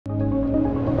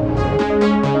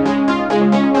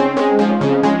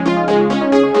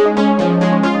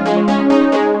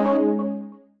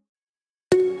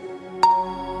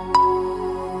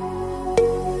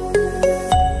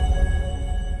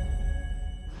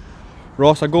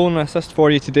Ross, a goal and an assist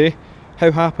for you today. How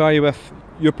happy are you with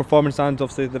your performance and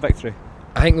obviously the victory?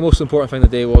 I think the most important thing of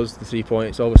the day was the 3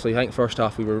 points. Obviously, I think first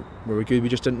half we were good. We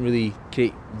just didn't really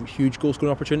create huge goal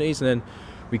scoring opportunities, and then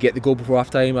we get the goal before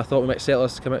half time. I thought we might settle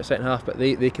us to come out in the second half, but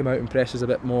they came out and pressed us a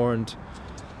bit more, and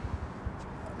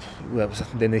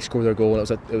then they scored their goal, and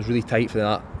it was really tight for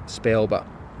that spell. But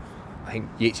I think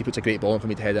Yatesy puts a great ball in for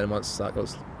me to head in once that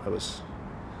goes. I was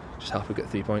just happy we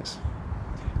got 3 points.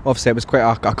 Obviously it was quite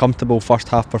a comfortable first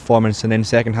half performance, and then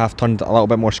second half turned a little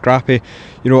bit more scrappy.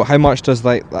 You know, how much does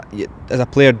as a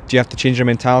player do you have to change your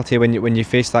mentality when you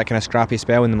face that kind of scrappy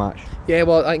spell in the match? Yeah,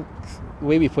 well, I think the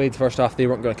way we played the first half, they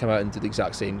weren't going to come out and do the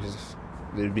exact same, because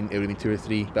it would have been 2 or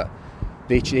 3, but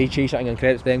they changed something and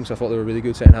credit to them, so I thought they were really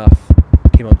good second half,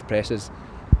 came on to presses,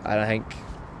 and I think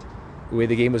the way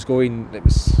the game was going, it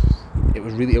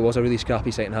was a really scrappy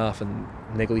second half, and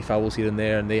niggly fouls here and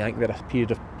there, and I think they had a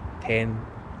period of 10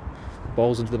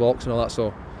 balls into the box and all that.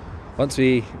 So once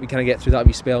we kind of get through that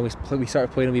wee spell, we started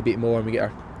playing a wee bit more, and we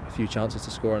get a few chances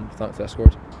to score, and thankfully I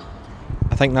scored.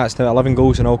 I think that's now 11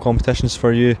 goals in all competitions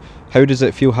for you. How does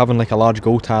it feel having like a large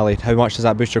goal tally? How much does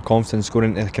that boost your confidence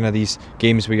going into kind of these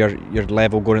games where your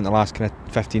level going into the last kind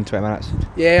of 15-20 minutes?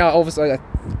 Yeah, obviously I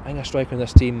think a striker in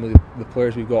this team with the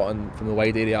players we've got from the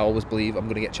wide area, I always believe I'm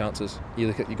going to get chances.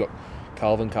 You got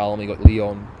Calvin, Callum, you got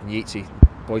Leon and Yatesy.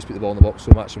 Boys put the ball in the box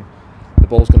so much, and the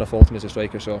ball's going to fall to me as a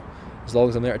striker, so as long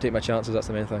as I'm there to take my chances, that's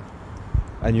the main thing.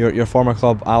 And your former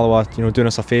club Alloa, doing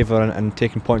us a favour and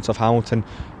taking points off Hamilton,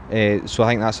 so I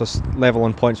think that's us level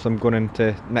on points for them going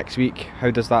into next week. How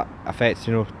does that affect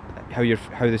how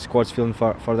the squad's feeling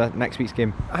for the next week's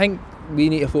game? I think we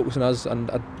need to focus on us, and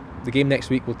the game next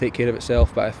week will take care of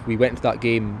itself, but if we went into that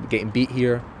game getting beat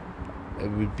here, it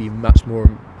would be much more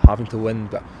having to win.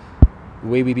 But the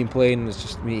way we've been playing is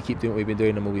just we need to keep doing what we've been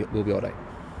doing, and we'll be alright.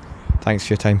 Thanks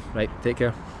for your time. Right, take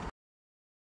care.